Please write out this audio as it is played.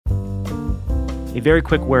A very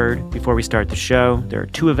quick word before we start the show. There are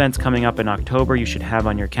 2 events coming up in October you should have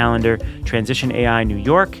on your calendar: Transition AI New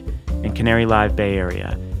York and Canary Live Bay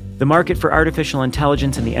Area. The market for artificial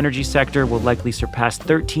intelligence in the energy sector will likely surpass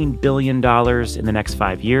 $13 billion in the next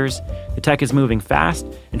 5 years. The tech is moving fast,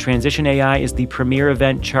 and Transition AI is the premier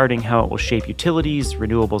event charting how it will shape utilities,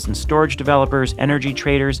 renewables and storage developers, energy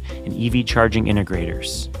traders, and EV charging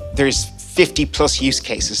integrators. There's 50 plus use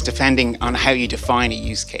cases, depending on how you define a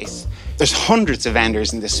use case. There's hundreds of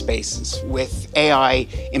vendors in this space with AI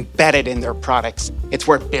embedded in their products. It's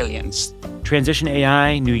worth billions. Transition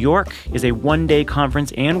AI New York is a one-day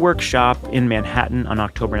conference and workshop in Manhattan on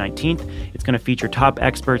October 19th. It's going to feature top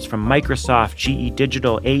experts from Microsoft, GE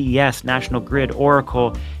Digital, AES, National Grid,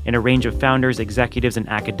 Oracle, and a range of founders, executives, and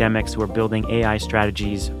academics who are building AI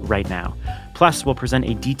strategies right now. Plus, we'll present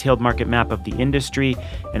a detailed market map of the industry,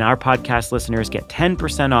 and our podcast listeners get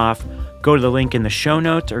 10% off. Go to the link in the show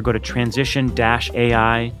notes or go to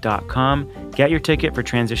transition-ai.com. Get your ticket for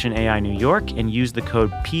Transition AI New York and use the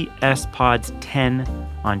code PSPODS10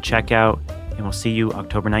 on checkout, and we'll see you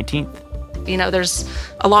October 19th. You know, there's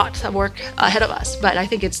a lot of work ahead of us, but I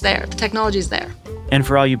think it's there. The technology is there. And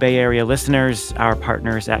for all you Bay Area listeners, our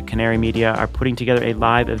partners at Canary Media are putting together a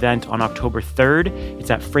live event on October 3rd. It's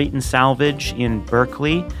at Freight and Salvage in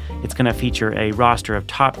Berkeley. It's going to feature a roster of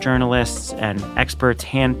top journalists and experts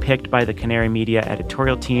handpicked by the Canary Media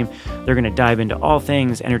editorial team. They're going to dive into all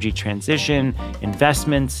things energy transition,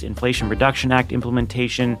 investments, Inflation Reduction Act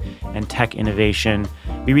implementation, and tech innovation.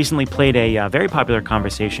 We recently played a very popular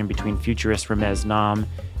conversation between futurist Ramez Nam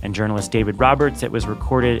and journalist David Roberts. It was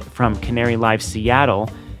recorded from Canary Live Seattle.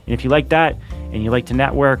 And if you like that and you like to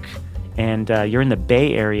network and you're in the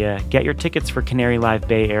Bay Area, get your tickets for Canary Live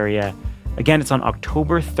Bay Area. Again, it's on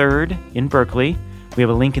October 3rd in Berkeley. We have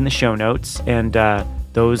a link in the show notes, and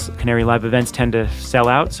those Canary Live events tend to sell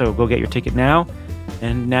out, so go get your ticket now.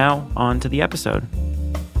 And now, on to the episode.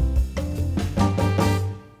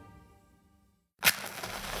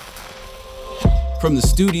 From the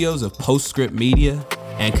studios of Postscript Media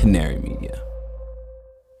and Canary Media.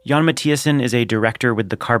 Jan Mathiasen is a director with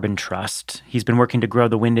the Carbon Trust. He's been working to grow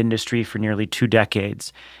the wind industry for nearly 2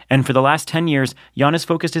 decades. And for the last 10 years, Jan has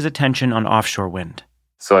focused his attention on offshore wind.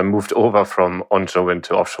 So I moved over from onshore wind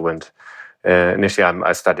to offshore wind. Initially,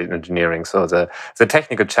 I studied engineering, so the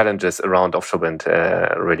technical challenges around offshore wind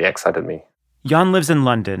really excited me. Jan lives in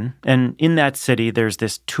London, and in that city, there's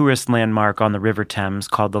this tourist landmark on the River Thames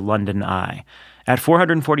called the London Eye. At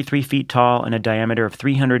 443 feet tall and a diameter of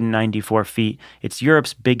 394 feet, it's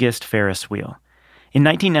Europe's biggest Ferris wheel. In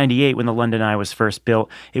 1998, when the London Eye was first built,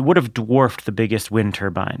 it would have dwarfed the biggest wind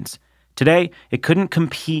turbines. Today, it couldn't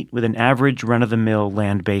compete with an average run-of-the-mill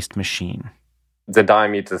land-based machine. The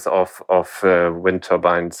diameters of wind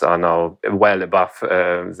turbines are now well above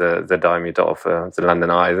the diameter of the London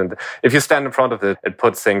Eye. And if you stand in front of it, it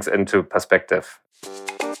puts things into perspective.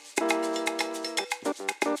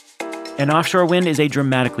 And offshore wind is a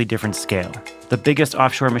dramatically different scale. The biggest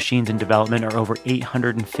offshore machines in development are over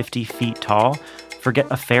 850 feet tall. Forget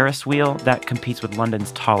a Ferris wheel, that competes with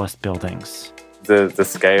London's tallest buildings. The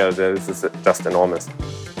scale is just enormous.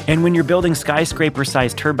 And when you're building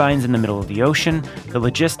skyscraper-sized turbines in the middle of the ocean, the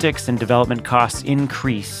logistics and development costs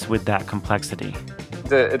increase with that complexity.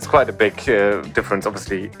 It's quite a big difference.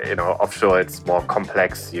 Obviously, offshore it's more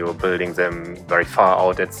complex. You're building them very far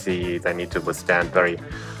out at sea. They need to withstand very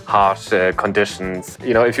harsh conditions.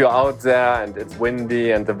 If you're out there and it's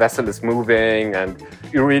windy and the vessel is moving and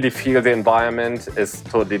you really feel the environment is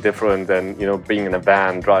totally different than, being in a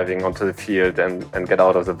van driving onto the field and get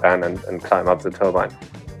out of the van and climb up the turbine.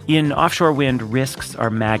 In offshore wind, risks are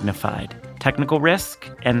magnified: technical risk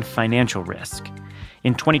and financial risk.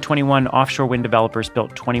 In 2021, offshore wind developers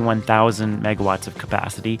built 21,000 megawatts of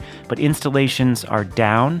capacity, but installations are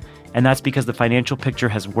down, and that's because the financial picture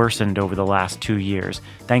has worsened over the last 2 years,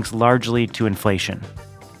 thanks largely to inflation.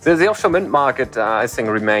 The offshore wind market, I think,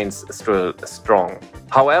 remains still strong.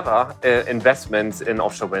 However, investments in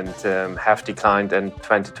offshore wind have declined, and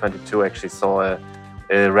 2022 actually saw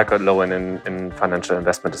a record low in financial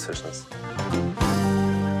investment decisions.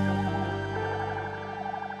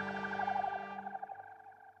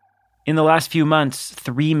 In the last few months,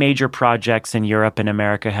 3 major projects in Europe and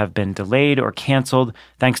America have been delayed or canceled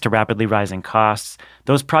thanks to rapidly rising costs.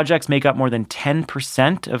 Those projects make up more than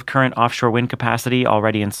 10% of current offshore wind capacity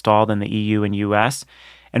already installed in the EU and US.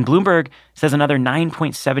 And Bloomberg says another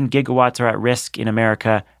 9.7 gigawatts are at risk in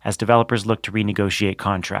America as developers look to renegotiate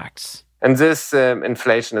contracts. And this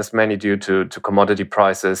inflation is mainly due to commodity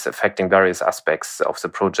prices affecting various aspects of the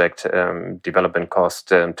project, development cost,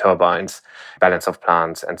 turbines, balance of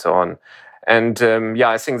plants, and so on. And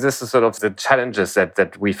I think this is sort of the challenges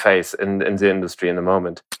that we face in the industry in the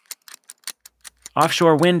moment.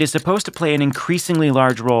 Offshore wind is supposed to play an increasingly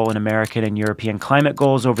large role in American and European climate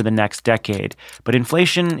goals over the next decade, but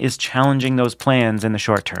inflation is challenging those plans in the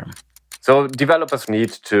short term. So developers need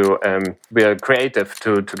to be creative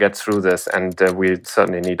to get through this, and we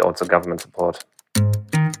certainly need also government support.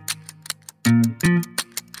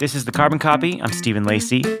 This is The Carbon Copy. I'm Stephen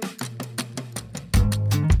Lacey.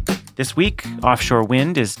 This week, offshore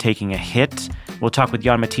wind is taking a hit. We'll talk with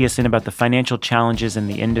Jan Mathiasen about the financial challenges in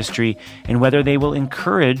the industry and whether they will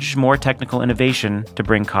encourage more technical innovation to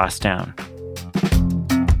bring costs down.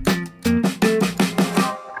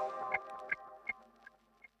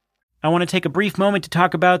 I want to take a brief moment to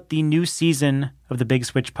talk about the new season of the Big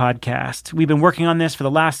Switch podcast. We've been working on this for the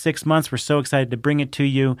last 6 months. We're so excited to bring it to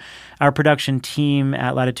you. Our production team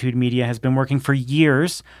at Latitude Media has been working for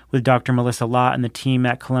years with Dr. Melissa Lott and the team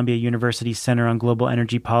at Columbia University's Center on Global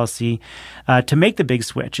Energy Policy to make the Big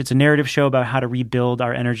Switch. It's a narrative show about how to rebuild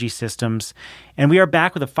our energy systems. And we are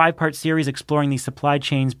back with a 5-part series exploring the supply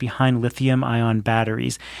chains behind lithium-ion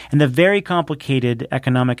batteries and the very complicated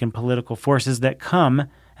economic and political forces that come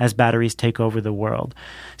as batteries take over the world.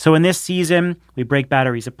 So in this season, we break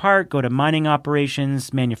batteries apart, go to mining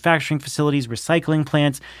operations, manufacturing facilities, recycling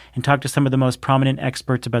plants, and talk to some of the most prominent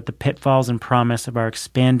experts about the pitfalls and promise of our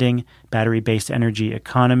expanding battery-based energy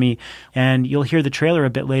economy. And you'll hear the trailer a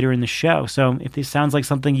bit later in the show. So if this sounds like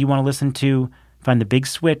something you want to listen to, find The Big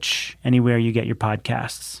Switch anywhere you get your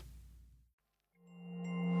podcasts.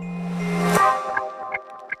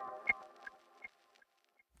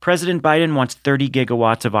 President Biden wants 30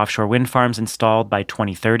 gigawatts of offshore wind farms installed by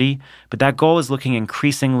 2030, but that goal is looking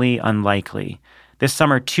increasingly unlikely. This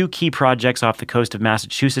summer, 2 key projects off the coast of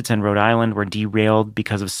Massachusetts and Rhode Island were derailed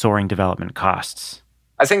because of soaring development costs.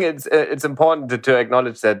 I think it's important to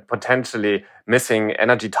acknowledge that potentially missing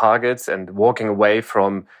energy targets and walking away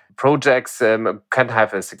from projects can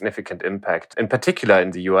have a significant impact, in particular in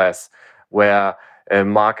the US, where a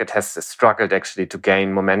market has struggled actually to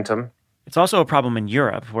gain momentum. It's also a problem in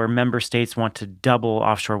Europe, where member states want to double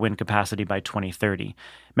offshore wind capacity by 2030.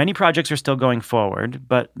 Many projects are still going forward,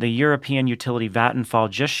 but the European utility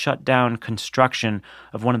Vattenfall just shut down construction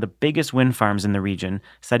of one of the biggest wind farms in the region,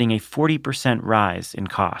 citing a 40% rise in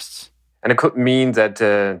costs. And it could mean that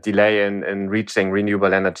delay in reaching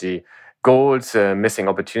renewable energy goals, missing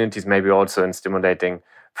opportunities, maybe also in stimulating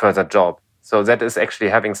further jobs. So that is actually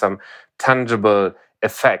having some tangible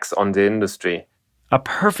effects on the industry. A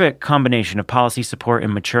perfect combination of policy support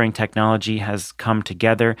and maturing technology has come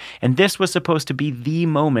together, and this was supposed to be the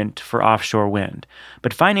moment for offshore wind.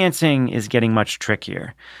 But financing is getting much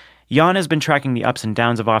trickier. Jan has been tracking the ups and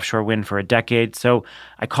downs of offshore wind for a decade, so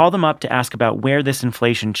I called him up to ask about where this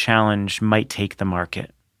inflation challenge might take the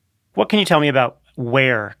market. What can you tell me about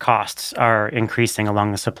where costs are increasing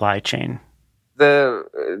along the supply chain?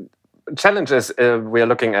 The challenge is we are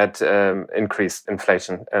looking at increased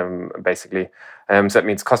inflation, basically. So that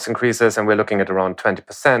means cost increases, and we're looking at around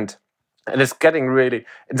 20%. And it's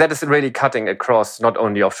that is really cutting across not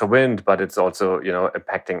only offshore wind, but it's also,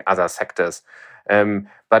 impacting other sectors.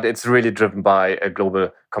 But it's really driven by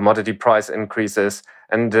global commodity price increases,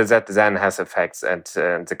 and that then has effects at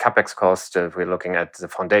the capex cost. We're looking at the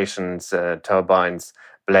foundations, turbines,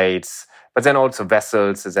 blades, but then also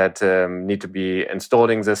vessels that need to be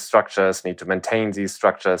installing these structures, need to maintain these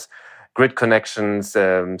structures, grid connections,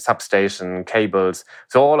 substation, cables.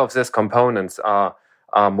 So all of these components are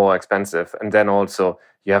more expensive. And then also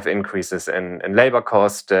you have increases in labor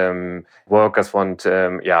cost. Workers want,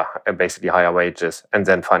 basically higher wages, and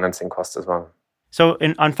then financing costs as well. So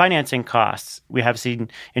on financing costs, we have seen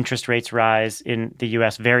interest rates rise in the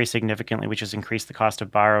U.S. very significantly, which has increased the cost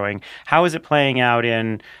of borrowing. How is it playing out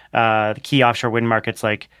in the key offshore wind markets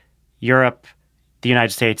like Europe, the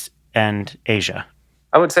United States, and Asia?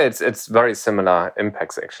 I would say it's very similar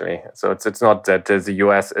impacts, actually. So it's not that the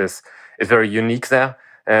U.S. is very unique there.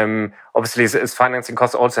 Obviously, its financing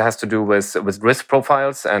cost also has to do with risk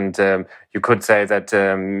profiles, and you could say that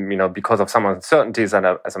because of some uncertainties, and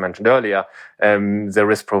as I mentioned earlier, the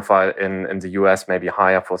risk profile in the US may be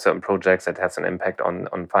higher for certain projects that has an impact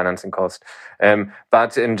on financing cost.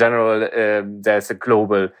 But in general, there's a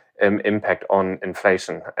global impact on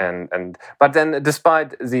inflation, but then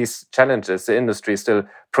despite these challenges, the industry is still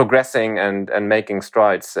progressing and making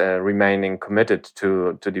strides, remaining committed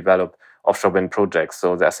to develop offshore wind projects.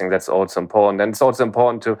 So I think that's also important. And it's also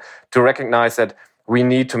important to recognize that we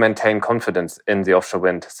need to maintain confidence in the offshore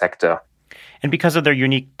wind sector. And because of their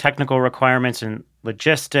unique technical requirements and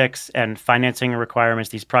logistics and financing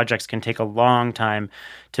requirements, these projects can take a long time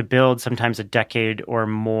to build, sometimes a decade or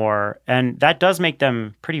more. And that does make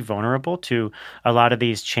them pretty vulnerable to a lot of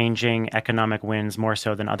these changing economic winds, more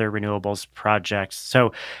so than other renewables projects.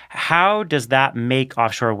 So how does that make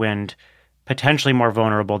offshore wind potentially more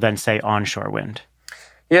vulnerable than, say, onshore wind?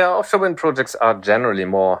 Yeah, offshore wind projects are generally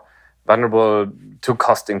more vulnerable to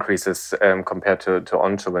cost increases compared to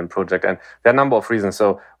onshore wind project. And there are a number of reasons.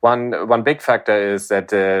 So one big factor is that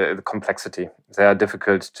the complexity. They are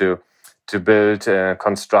difficult to build,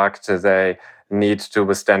 construct. They need to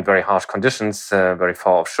withstand very harsh conditions, very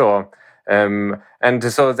far offshore. And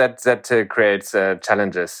so that creates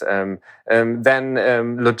challenges. Then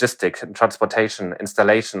logistic, transportation,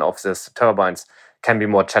 installation of these turbines can be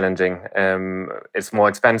more challenging. It's more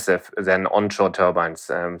expensive than onshore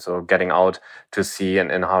turbines. So getting out to sea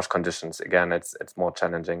in harsh conditions, again, it's more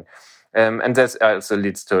challenging. And this also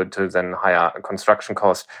leads to then higher construction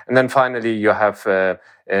costs. And then finally, you have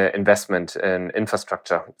investment in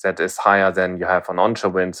infrastructure that is higher than you have on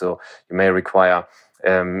onshore wind. So you may require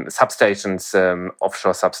substations,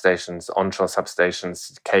 offshore substations, onshore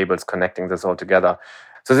substations, cables connecting this all together.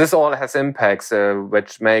 So this all has impacts,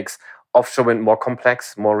 which makes offshore wind more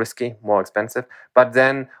complex, more risky, more expensive. But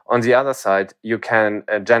then on the other side, you can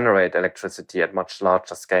generate electricity at much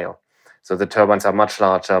larger scale. So the turbines are much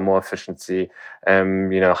larger, more efficiency,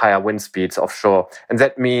 higher wind speeds offshore. And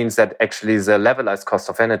that means that actually the levelized cost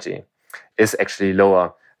of energy is actually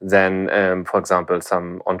lower than, for example,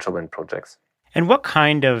 some onshore wind projects. And what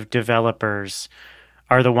kind of developers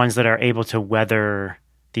are the ones that are able to weather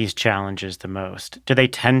these challenges the most? Do they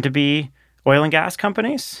tend to be oil and gas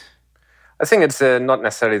companies? I think it's not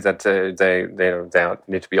necessarily that they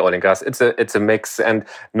need to be oil and gas. It's a mix, and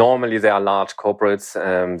normally they are large corporates.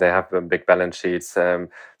 They have big balance sheets. Some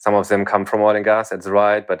of them come from oil and gas. That's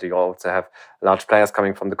right, but you also have large players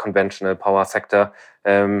coming from the conventional power sector.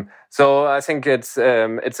 So I think it's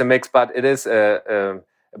a mix, but it is a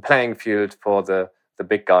playing field for the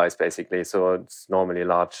big guys, basically. So it's normally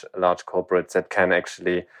large corporates that can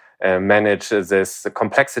actually manage this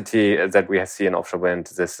complexity that we see in offshore wind,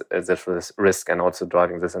 this risk, and also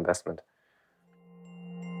driving this investment.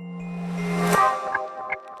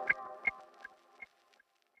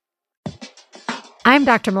 I'm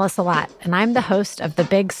Dr. Melissa Watt, and I'm the host of The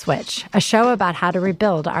Big Switch, a show about how to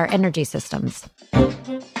rebuild our energy systems.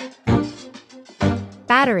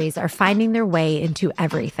 Batteries are finding their way into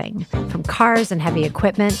everything, from cars and heavy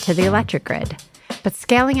equipment to the electric grid. But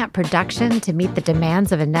scaling up production to meet the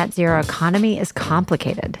demands of a net zero economy is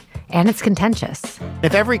complicated, and it's contentious.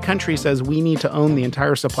 If every country says we need to own the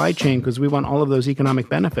entire supply chain because we want all of those economic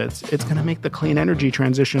benefits, it's going to make the clean energy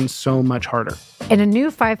transition so much harder. In a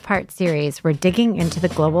new 5-part series, we're digging into the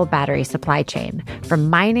global battery supply chain, from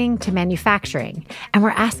mining to manufacturing, and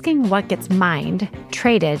we're asking what gets mined,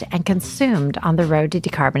 traded, and consumed on the road to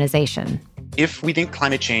decarbonization. If we think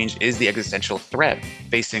climate change is the existential threat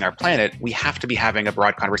facing our planet, we have to be having a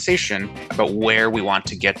broad conversation about where we want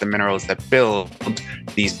to get the minerals that build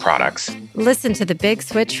these products. Listen to The Big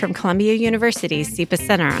Switch from Columbia University's SEPA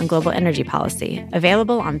Center on Global Energy Policy,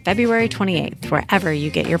 available on February 28th, wherever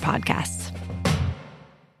you get your podcasts.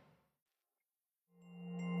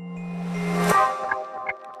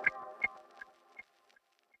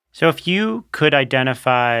 So if you could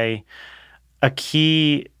identify a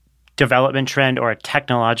key development trend or a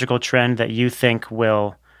technological trend that you think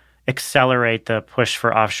will accelerate the push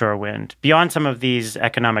for offshore wind, beyond some of these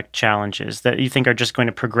economic challenges that you think are just going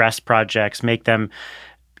to progress projects, make them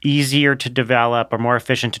easier to develop or more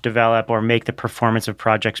efficient to develop or make the performance of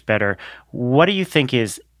projects better, what do you think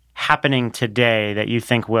is happening today that you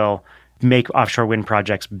think will make offshore wind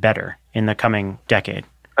projects better in the coming decade?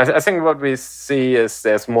 I think what we see is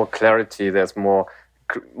there's more clarity, there's more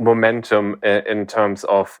momentum in terms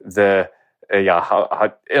of the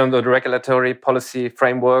the regulatory policy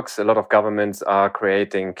frameworks. A lot of governments are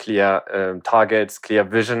creating clear targets, clear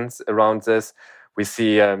visions around this. We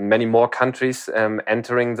see many more countries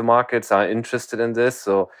entering the markets, are interested in this.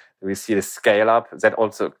 So we see the scale up. That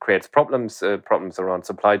also creates problems around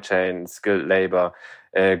supply chain, skilled labor,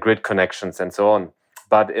 grid connections, and so on.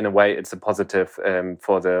 But in a way, it's a positive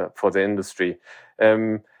for the industry.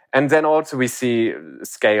 And then also we see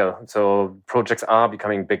scale. So projects are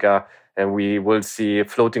becoming bigger, and we will see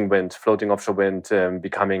floating offshore wind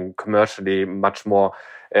becoming commercially much more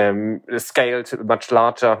scaled, much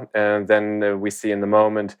larger than we see in the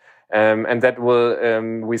moment. And that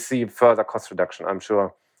will, we see further cost reduction, I'm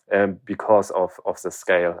sure, because of the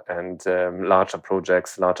scale and larger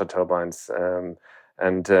projects, larger turbines,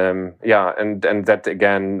 And and that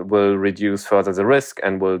again will reduce further the risk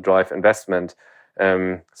and will drive investment.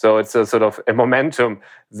 So it's a sort of a momentum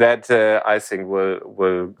that I think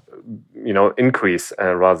will increase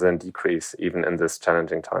rather than decrease even in these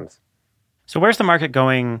challenging times. So where's the market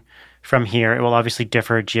going from here? It will obviously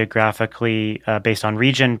differ geographically based on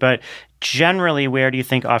region, but generally, where do you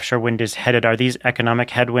think offshore wind is headed? Are these economic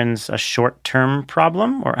headwinds a short-term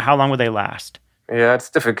problem, or how long will they last? Yeah, it's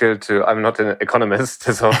difficult I'm not an economist,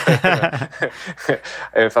 so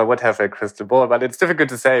if I would have a crystal ball, but it's difficult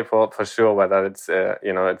to say for sure whether it's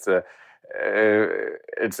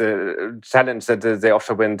it's a challenge that the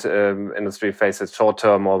offshore wind industry faces short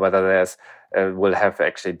term, or whether there's will have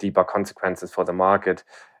actually deeper consequences for the market.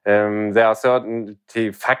 There are certain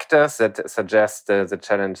factors that suggest the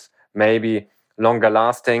challenge may be longer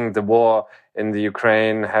lasting. The war in the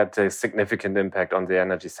Ukraine had a significant impact on the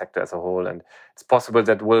energy sector as a whole, and it's possible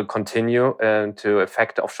that will continue to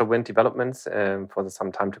affect offshore wind developments for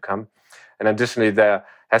some time to come. And additionally, there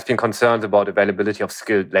has been concerns about availability of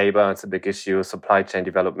skilled labor. It's a big issue. Supply chain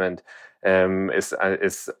development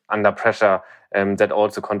is under pressure. That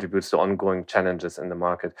also contributes to ongoing challenges in the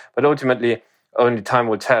market. But ultimately, only time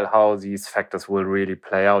will tell how these factors will really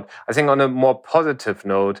play out. I think on a more positive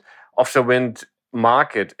note, offshore wind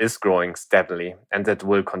market is growing steadily, and that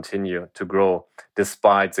will continue to grow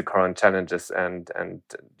despite the current challenges and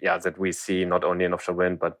that we see not only in offshore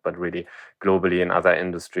wind but really globally in other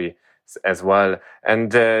industries as well.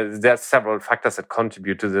 And there are several factors that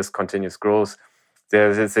contribute to this continuous growth. There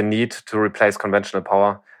is a need to replace conventional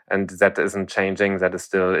power, and that isn't changing. That is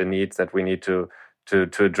still a need that we need to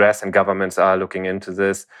address, and governments are looking into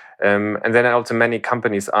this. And then also many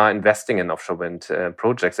companies are investing in offshore wind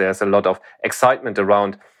projects. There's a lot of excitement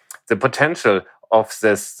around the potential of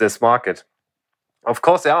this market. Of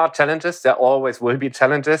course, there are challenges. There always will be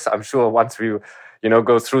challenges. I'm sure once we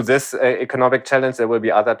go through this economic challenge, there will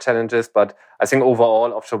be other challenges. But I think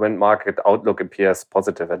overall, offshore wind market outlook appears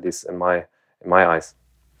positive, at least in my eyes.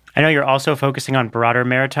 I know you're also focusing on broader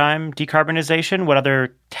maritime decarbonization. What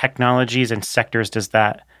other technologies and sectors does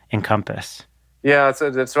that encompass? Yeah, so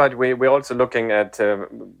that's right. We're also looking at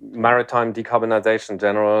maritime decarbonization in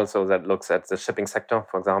general. So that looks at the shipping sector,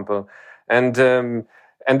 for example. And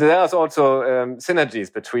there's also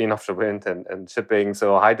synergies between offshore wind and shipping.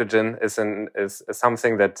 So hydrogen is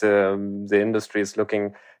something that the industry is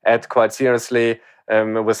looking at quite seriously.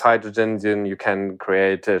 With hydrogen, you can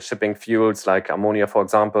create shipping fuels like ammonia, for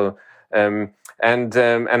example. And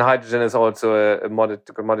hydrogen is also a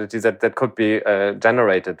commodity that could be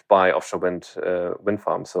generated by offshore wind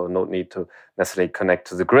farms. So no need to necessarily connect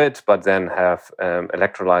to the grid, but then have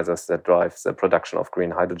electrolyzers that drive the production of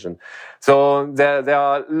green hydrogen. So there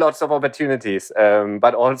are lots of opportunities,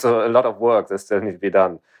 but also a lot of work that still needs to be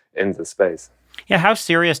done in this space. Yeah, how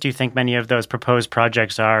serious do you think many of those proposed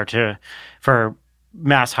projects are for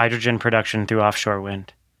mass hydrogen production through offshore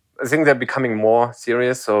wind? I think they're becoming more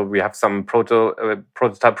serious. So we have some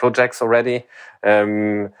prototype projects already.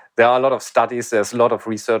 There are a lot of studies. There's a lot of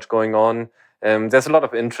research going on. There's a lot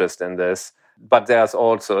of interest in this, but there's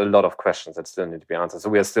also a lot of questions that still need to be answered. So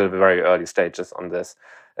we are still very early stages on this.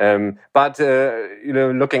 But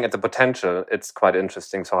looking at the potential, it's quite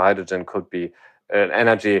interesting. So hydrogen could be an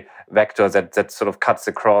energy vector that sort of cuts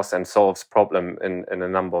across and solves problem in a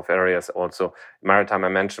number of areas. Also maritime I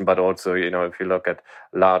mentioned, but also if you look at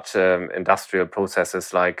large industrial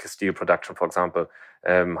processes like steel production, for example,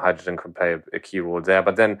 hydrogen could play a key role there.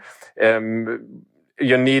 But then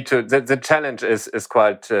you need to the challenge is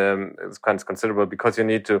quite considerable, because you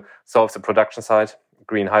need to solve the production side.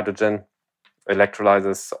 Green hydrogen,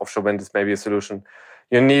 electrolyzers, offshore wind is maybe a solution.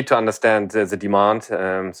 You need to understand the demand.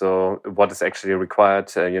 So what is actually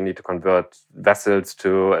required? You need to convert vessels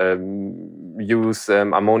to use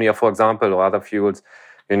ammonia, for example, or other fuels.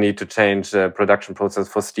 You need to change the production process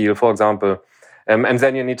for steel, for example. And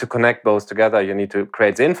then you need to connect both together. You need to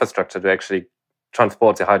create the infrastructure to actually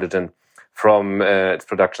transport the hydrogen from its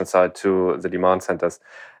production side to the demand centers.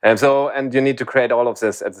 And you need to create all of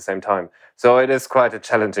this at the same time. So it is quite a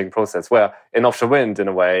challenging process, where in offshore wind, in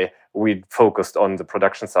a way, we focused on the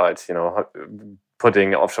production side,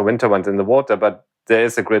 putting offshore wind turbines in the water, but there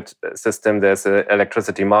is a grid system, there's an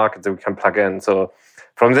electricity market that we can plug in. So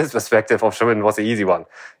from this perspective, offshore wind was an easy one.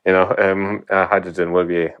 Hydrogen will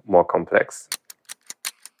be more complex.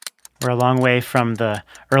 We're a long way from the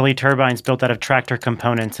early turbines built out of tractor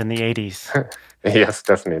components in the 80s. Yes,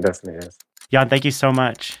 definitely, yes. Jan, thank you so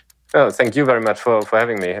much. Oh, thank you very much for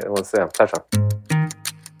having me. It was a pleasure.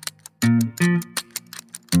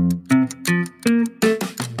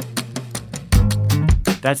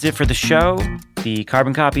 That's it for the show. The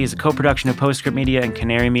Carbon Copy is a co-production of Postscript Media and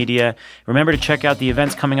Canary Media. Remember to check out the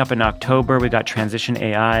events coming up in October. We've got Transition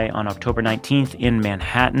AI on October 19th in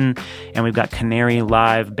Manhattan, and we've got Canary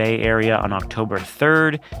Live Bay Area on October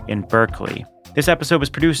 3rd in Berkeley. This episode was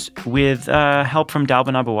produced with help from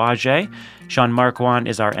Dalvin Abuaje. Sean Marquand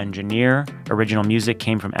is our engineer. Original music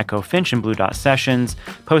came from Echo Finch and Blue Dot Sessions.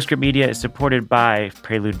 Postscript Media is supported by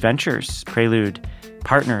Prelude Ventures. Prelude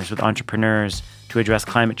partners with entrepreneurs to address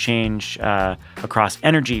climate change across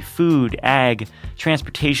energy, food, ag,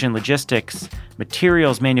 transportation, logistics,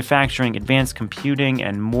 materials, manufacturing, advanced computing,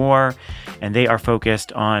 and more. And they are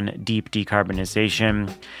focused on deep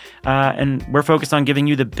decarbonization. And we're focused on giving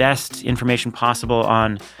you the best information possible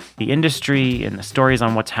on the industry and the stories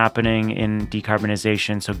on what's happening in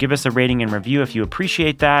decarbonization. So give us a rating and review if you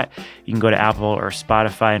appreciate that. You can go to Apple or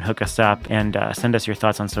Spotify and hook us up and send us your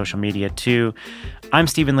thoughts on social media too. I'm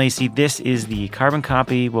Stephen Lacey. This is the Carbon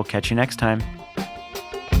Copy. We'll catch you next time.